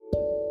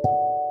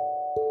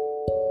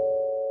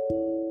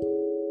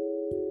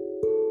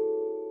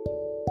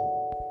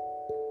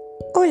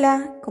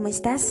Hola, ¿cómo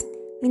estás?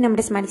 Mi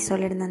nombre es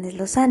Marisol Hernández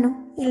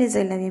Lozano y les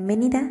doy la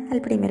bienvenida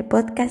al primer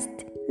podcast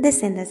de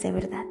Sendas de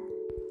Verdad.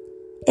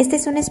 Este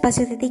es un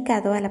espacio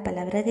dedicado a la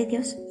palabra de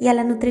Dios y a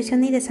la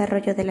nutrición y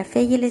desarrollo de la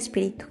fe y el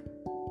espíritu.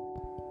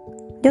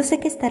 Yo sé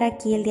que estar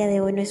aquí el día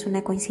de hoy no es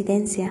una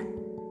coincidencia.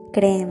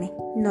 Créeme,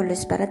 no lo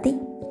es para ti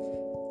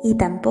y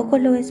tampoco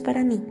lo es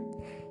para mí,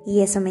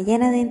 y eso me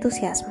llena de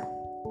entusiasmo.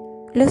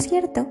 Lo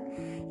cierto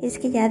es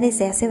que ya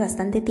desde hace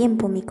bastante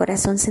tiempo mi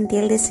corazón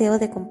sentía el deseo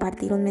de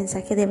compartir un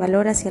mensaje de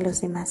valor hacia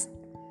los demás,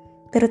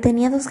 pero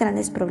tenía dos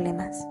grandes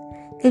problemas.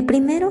 El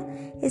primero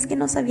es que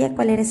no sabía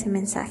cuál era ese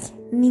mensaje.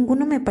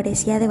 Ninguno me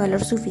parecía de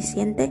valor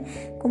suficiente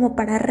como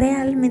para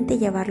realmente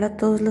llevarlo a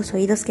todos los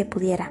oídos que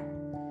pudiera.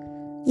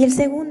 Y el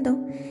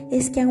segundo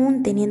es que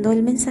aún teniendo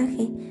el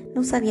mensaje,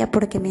 no sabía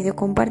por qué medio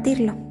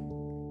compartirlo.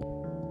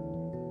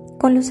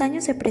 Con los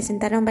años se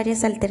presentaron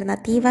varias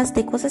alternativas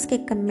de cosas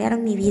que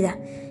cambiaron mi vida,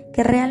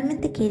 que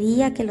realmente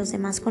quería que los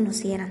demás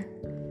conocieran.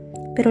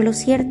 Pero lo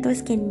cierto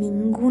es que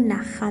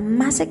ninguna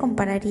jamás se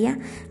compararía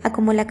a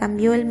cómo la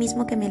cambió el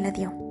mismo que me la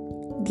dio,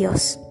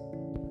 Dios.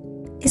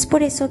 Es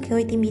por eso que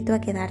hoy te invito a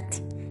quedarte.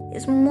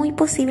 Es muy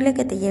posible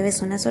que te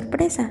lleves una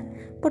sorpresa.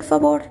 Por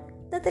favor,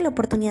 date la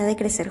oportunidad de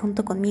crecer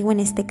junto conmigo en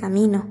este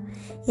camino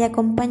y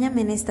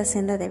acompáñame en esta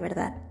senda de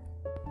verdad.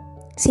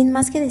 Sin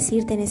más que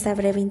decirte en esta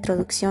breve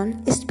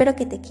introducción, espero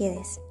que te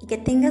quedes y que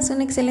tengas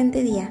un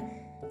excelente día.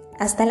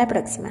 Hasta la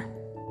próxima.